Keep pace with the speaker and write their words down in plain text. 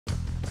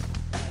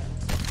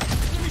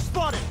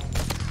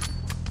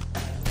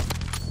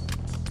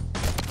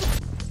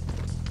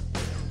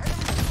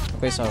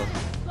Okay, so.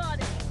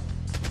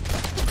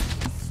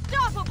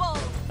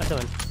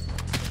 Asan?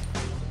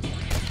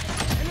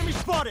 Enemy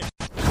spotted.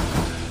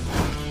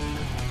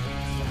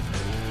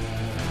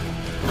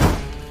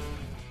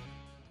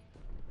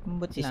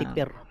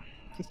 Sisipir.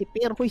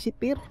 Sisipir ko,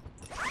 sisipir.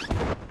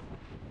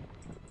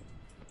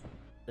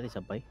 Dali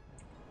sabay.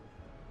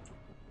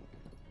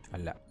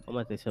 Wala.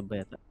 Umatay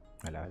sabay ata.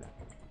 Wala.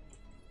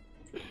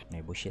 May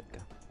bullshit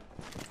ka.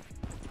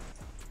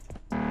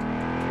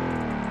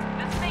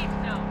 The safe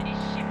zone is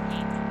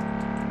shifting.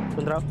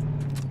 Drop.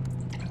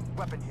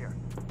 Weapon here.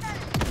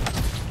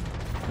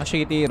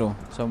 Nashigitiro.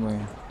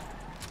 Somewhere.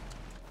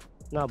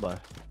 Na ba?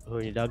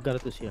 Hoy, dagar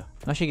to siya.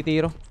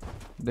 Nashigitiro.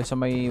 Dahil sa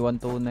may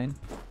 129.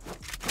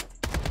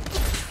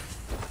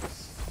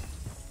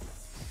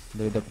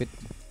 Dari dapit.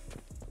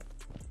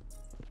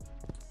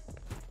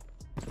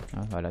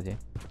 Wala siya.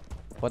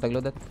 Kuha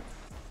taglodat.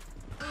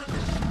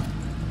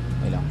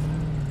 Ay lang.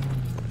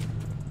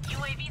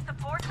 UAV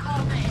support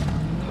called in.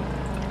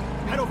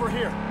 Head over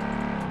here.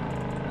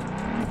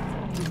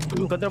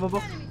 Kontra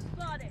babok.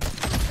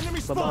 Enemy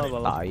spotted.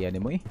 Baba. Kaya ni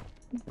mo eh.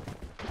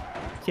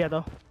 Siya to.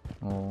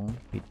 Oo.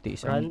 Piti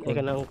sa Run, ika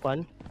ng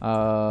kwan.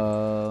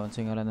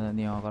 singalan na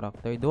niya ang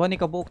karakter. Duha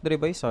ni kabuok diri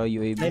bay sa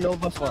UAV. Ay,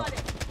 Nova ko.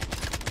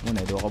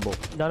 Muna, duha kabuok.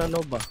 Dala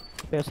Nova.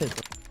 Peso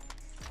ito.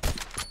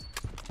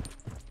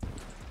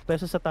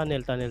 Peso sa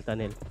tunnel.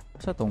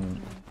 Sa tong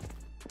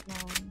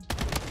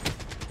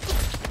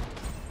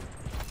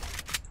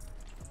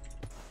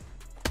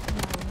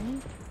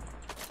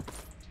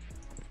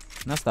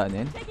nasta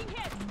din?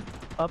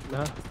 Up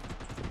na.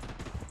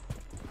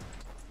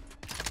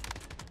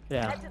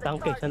 Yeah,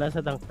 tank eh.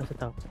 Nasa tank.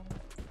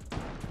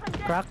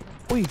 Crack.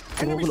 Uy,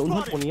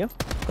 kumukulong ko niya.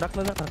 Crack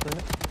na. Patay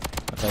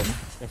na.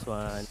 Nice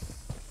one.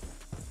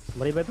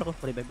 Marivive ako.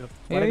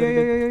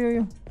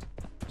 Yo.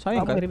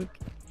 Sayang ka.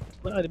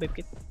 Wala revive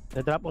kit.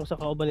 Na-drop ako sa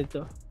kauban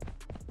nito.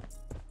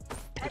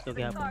 Ito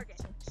kaya pa.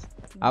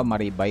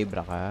 Marivive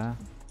ra ka.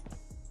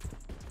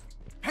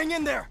 Hang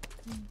in there.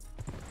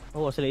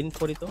 Oo, sila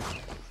info nito.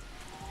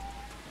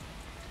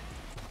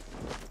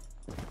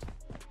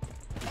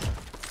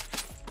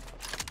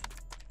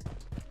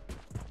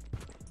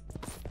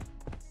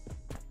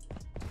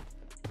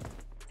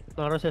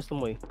 Naka-recess to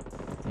mo eh.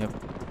 Yep.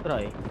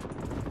 Try.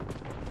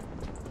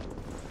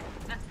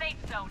 The safe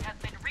zone has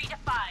been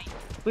redefined.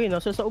 Uy,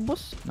 nasa sa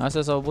ubos.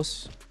 Nasa sa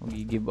ubos.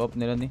 Mag-give up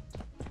nila ni.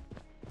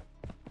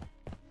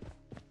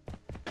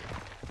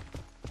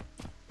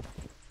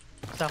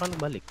 Sa akin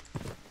balik.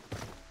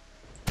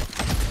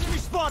 Enemy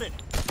spotted.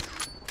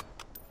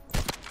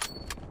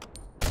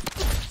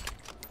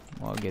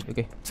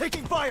 Okay.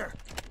 Taking fire.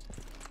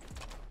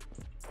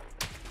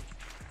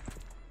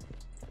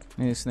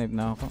 Snipe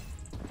na ako.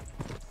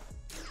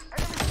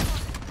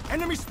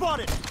 Enemy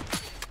spotted.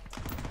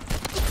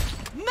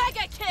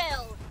 Mega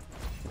kill.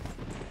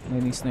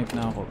 Snipe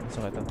na ako.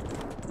 Sakit ako.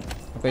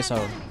 Okay, so.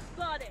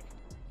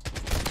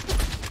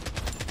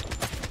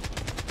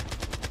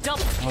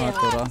 Double kill.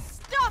 Tura.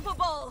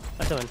 Unstoppable.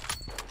 Asan?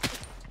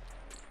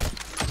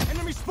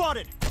 Enemy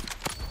spotted.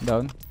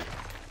 Down.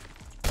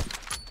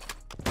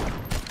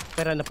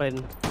 Pera na pa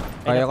rin.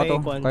 Kaya ko to.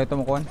 Kaya to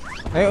makuhan.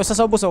 Eh, usa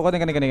sa ubos.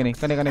 Kani.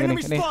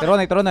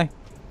 Tiro na.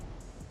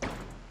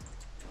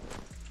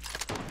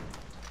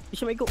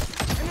 Isya may go.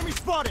 Enemy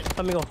spotted.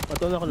 Kami ko.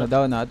 Patunan ko na.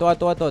 Na-down na. Ato.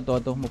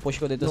 Mupush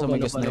ko dito sa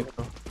mega snipe.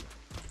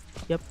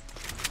 Yep.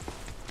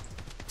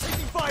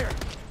 Taking fire.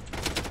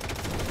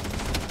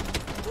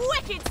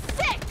 Wicked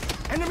sick.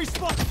 Enemy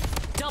spotted.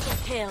 Double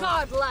kill.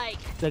 Godlike.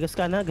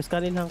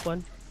 Gaskanin hang kwan.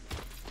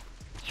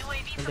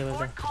 UAV Hindi.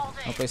 support called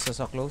in. Okay,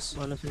 sa close.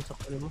 Ano sila sa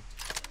kwan mo?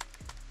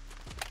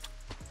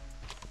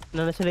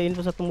 Nana sila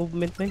info sa itong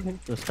movement na yun.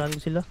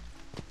 Gaskanin sila.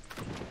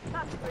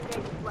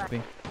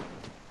 Okay.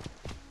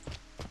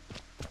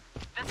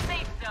 The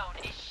safe zone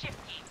is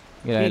shifting.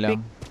 Gila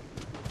lang.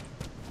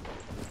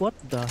 What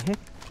the heck?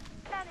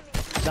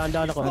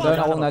 Daan ako. Na-down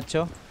akong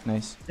nacho.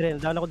 Nice.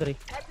 Daan ako dari.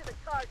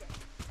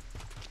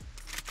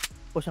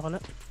 Push ako na.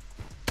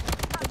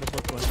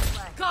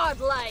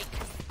 Godlike.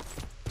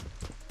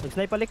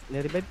 Nag-snipe palik.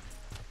 Ni-revive.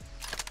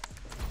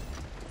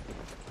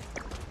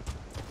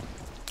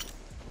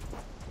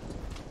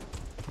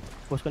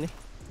 Push ko ni.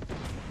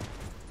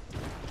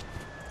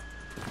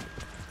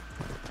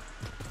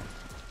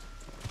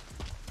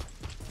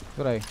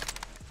 Turay.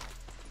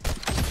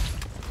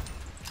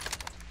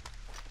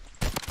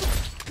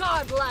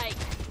 Godlike.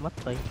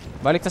 Matay.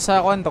 Balik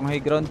sa kuan tong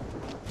high ground.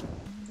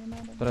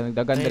 Tara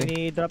nagdagan Ay, diri.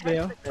 ni-drop na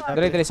yun.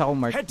 Diri sa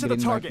akong mark. Head to the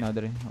Green mark target. na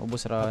diri.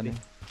 Ubos ra ni.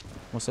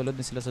 Musulod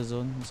din sila sa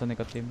zone. Musa ni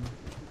ka team.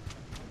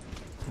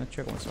 Not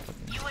sure kung sakot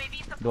din. UAV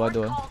Dua.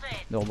 support called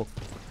in. Dokobok.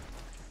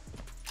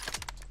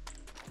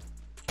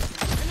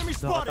 Enemy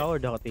Daka spotted. tower,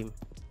 daka team.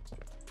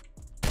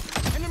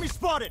 Enemy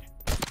spotted.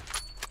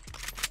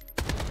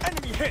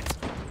 Enemy hit.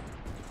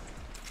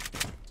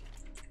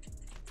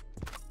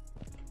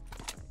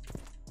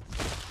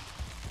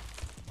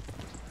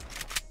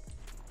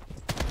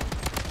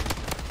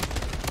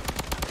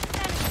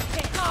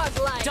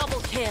 Godlike.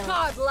 Double kill.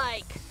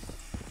 Godlike.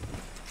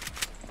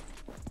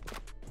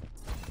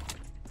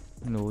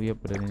 Luya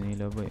pa rin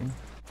nila ba eh.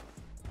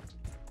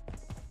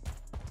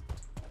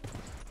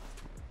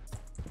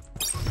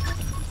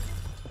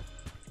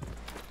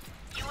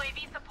 UAV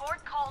support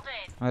called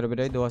in. Ano ba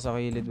dahil? Duwa sa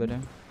kilid ba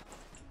dahil?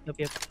 Yep.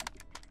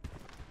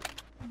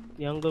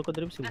 Yung angle ko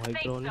drip si The high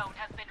safe ground. zone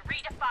has been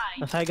redefined.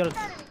 Nasa high ground.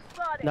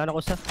 Daan ako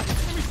sa.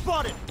 Enemy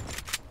spotted!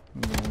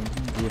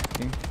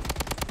 Gifting.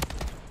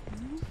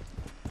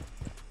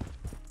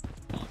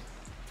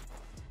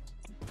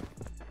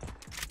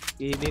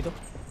 EB ko.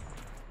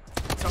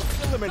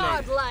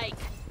 Eliminated.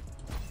 Godlike.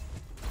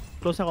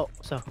 Close ako.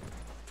 Sa.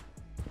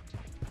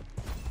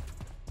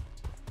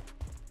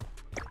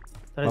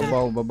 Tara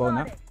dito. Babaw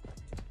na.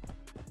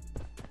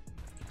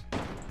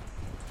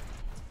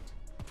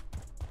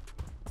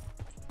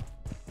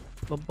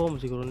 Babom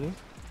siguro ni.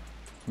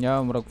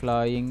 Yeah, murag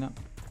flying na.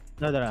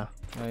 Dara.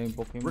 Flying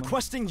Pokemon.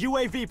 Requesting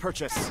UAV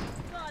purchase.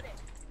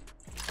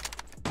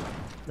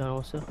 Daan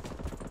ako sa.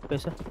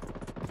 Pesa.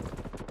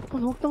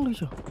 Ano? Huwag tang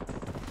siya.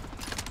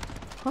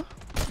 Ha?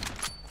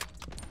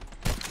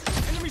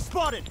 Enemy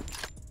spotted!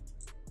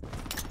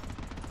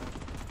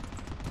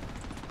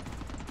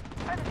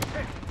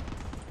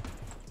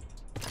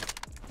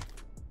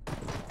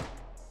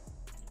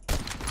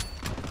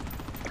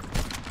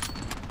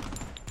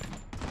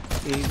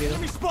 EB ko.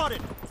 Enemy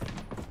spotted!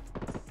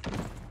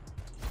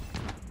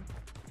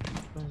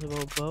 Nasa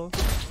babaw.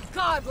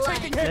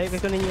 Godlike. Layo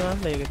ko ninyo ha.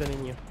 Layo ko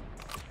ninyo.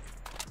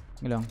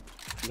 Ilang.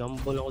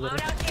 Gambol ako dito.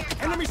 Loadout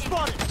airdrop Enemy in.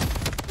 spotted!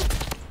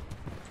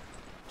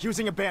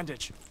 Using a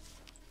bandage.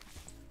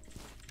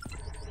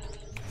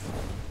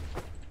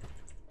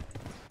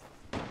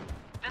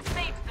 The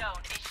safe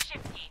zone is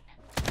shifting.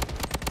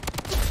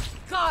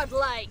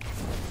 Godlike.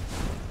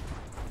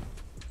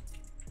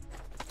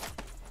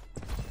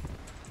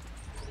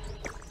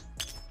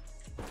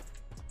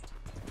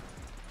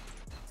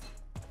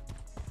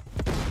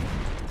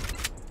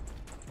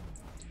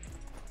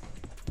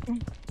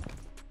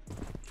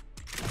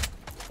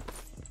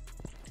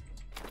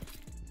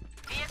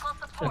 Vehicle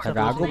support.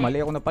 Kagago, mali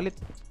ako napalit.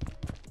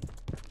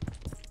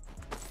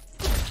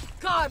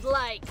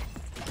 Godlike.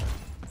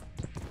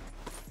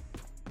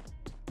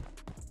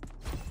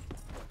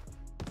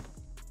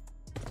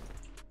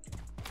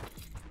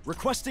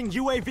 Requesting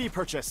UAV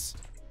purchase.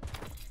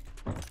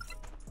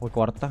 Uy,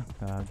 kwarta.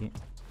 Kagi.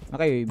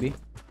 Naka-UAV.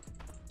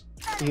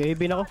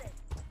 EB na ako.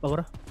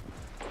 Pagura.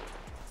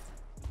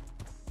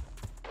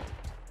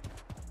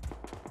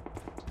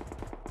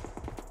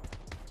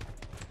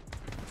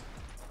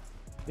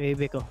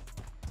 EB ko.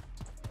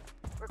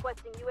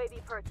 Requesting UAV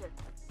purchase.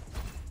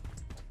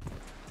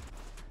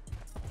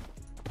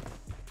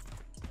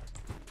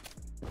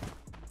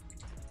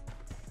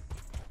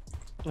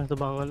 Nasa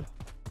bangan.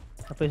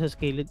 Apa sa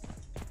skilled.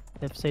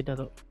 Left side na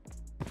to.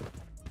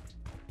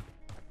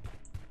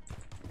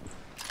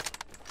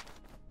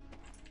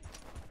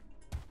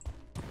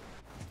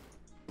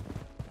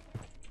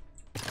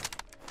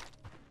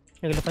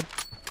 Naglapad.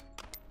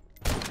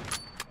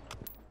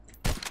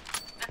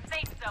 The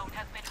safe zone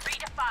has been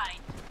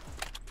redefined.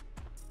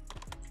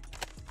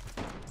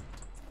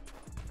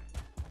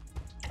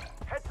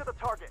 Head to the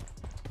target.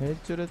 Head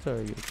to the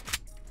target.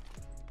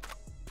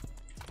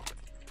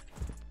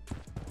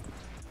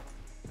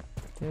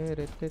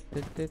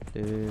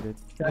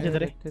 Kasi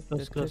dali.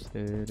 Close, close.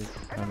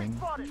 Coming.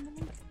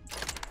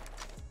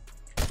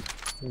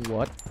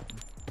 What?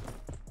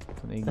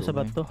 Ito na yung Nasa go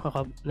bat niya. to.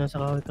 Nasa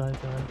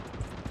kahit.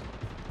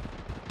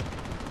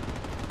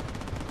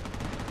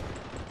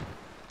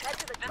 Head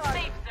to the The target.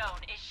 safe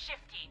zone is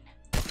shifting.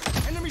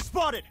 Enemy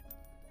spotted!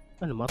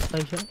 Ano,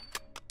 matay siya.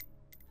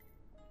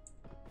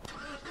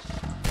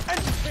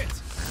 Enemy hit!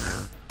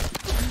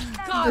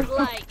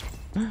 Godlike.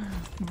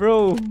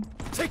 Bro!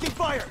 Taking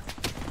fire!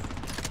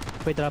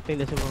 May dropping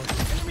na si mo.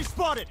 Enemy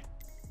spotted!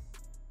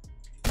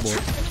 Bot.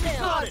 Enemy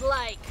spotted!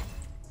 Godlike.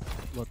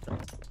 Bot.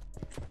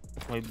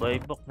 May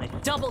buyback na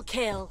yun. Double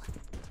kill.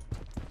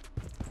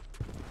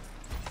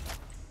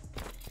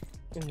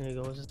 Yung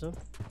nagawa sa to.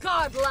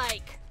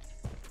 Godlike.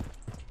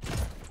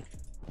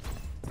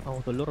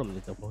 Ako tuluram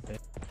dito po.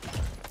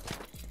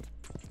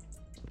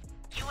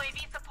 UAV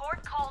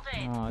support called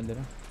in. Ah,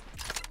 dala.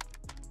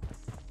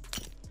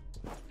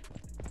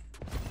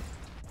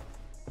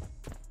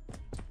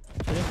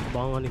 Ano?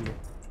 Bangan mo.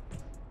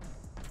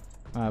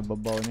 Ah,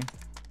 babaw niya.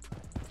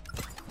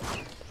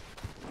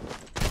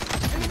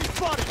 Enemy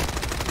spotted!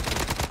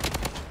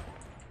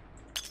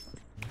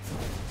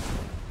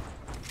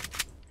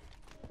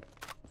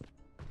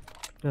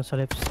 Nasa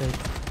left side.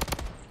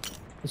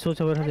 Isul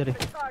sa warehouse diri.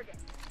 Head to the target.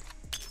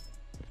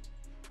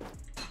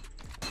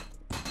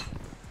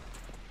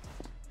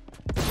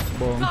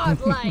 Bong.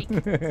 Godlike.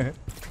 The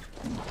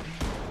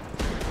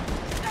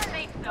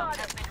safe zone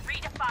has been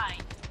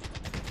redefined.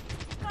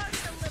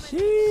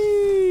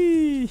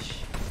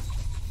 Sheesh!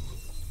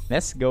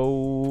 Let's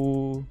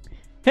go!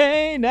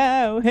 Hey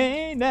now!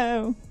 Hey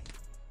now!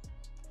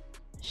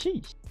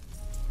 Sheesh!